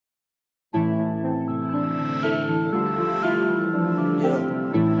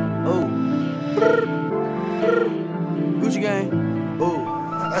Gucci gang. Oh.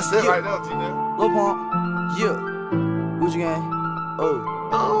 That's it right now, T-Man. Lil Pump. Yeah. Gucci gang.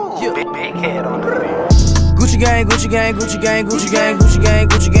 Oh. Yeah. Big head on the beat. Gucci gang, Gucci gang, Gucci gang, Gucci gang, Gucci gang,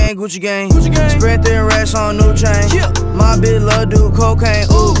 Gucci gang, Gucci gang, Gucci gang. Spread thin racks on new chain. My bitch love do cocaine.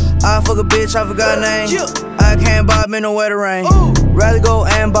 Ooh, I fuck a bitch, I forgot name. I can't buy me no wetter rain. Rather go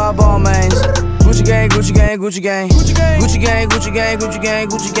and buy ball mains. Gucci gang, Gucci gang, Gucci gang, Gucci gang, Gucci gang, Gucci gang, Gucci gang,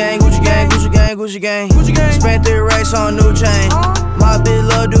 Gucci gang, Gucci gang, Gucci gang, Gucci gang, Gucci gang. Spent 3 racks on new chain. My bitch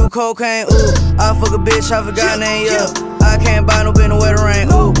love do cocaine. Ooh, I fuck a bitch, I forgot name. Yeah, I can't buy no bitch no wetter rain.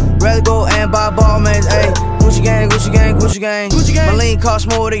 Ooh, rather go and buy ball mains. Ayy. Gucci gang, Gucci gang, Gucci gang, Gucci gang. My lean cost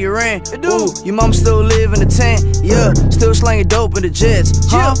more than your rent. Ooh, your mama still live in the tent. Yeah, still slanging dope in the jets.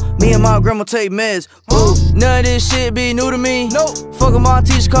 Huh? Me and my grandma take meds. Ooh, none of this shit be new to me. Nope. Fuck my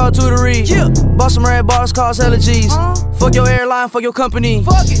teacher called tutory. Bought some red bars, cost hella G's. Fuck your airline, fuck your company.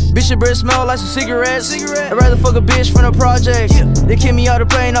 Fuck it. Bitch, your breath smell like some cigarettes. I'd rather fuck a bitch from the project. They kick me out the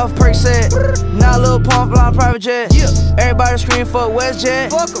plane off perk set. Now Lil Pump flying private jet. Everybody scream fuck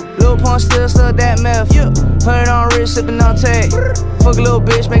WestJet. Lil Pump still stuck that meth. 100 on wrist, sippin' on tech. Fuck a little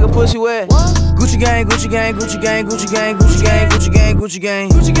bitch, make a pussy wet. Gucci gang, Gucci gang, Gucci gang, Gucci gang, Gucci gang, Gucci gang, Gucci gang,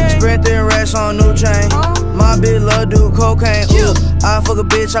 Gucci gang. Spread thin racks on new chain. My bitch love do cocaine. Ooh, I fuck a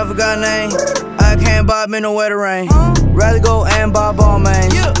bitch, I forgot name. I can't buy me no wetter rain. Rather go and buy ball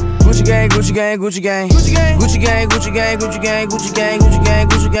mains. Gucci gang, Gucci gang, Gucci gang, Gucci gang, Gucci gang, Gucci gang, Gucci gang, Gucci gang, Gucci gang,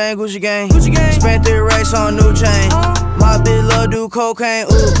 Gucci gang, Gucci gang, Gucci gang. Spent 3 racks on new chain. My bitch love do cocaine.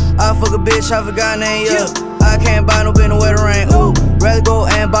 Ooh, I fuck a bitch, I forgot name. Yeah, I can't buy no bitch no wetter rain. Ooh, rather go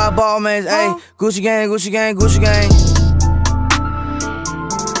and buy ball mains. Ayy, Gucci gang, Gucci gang, Gucci gang.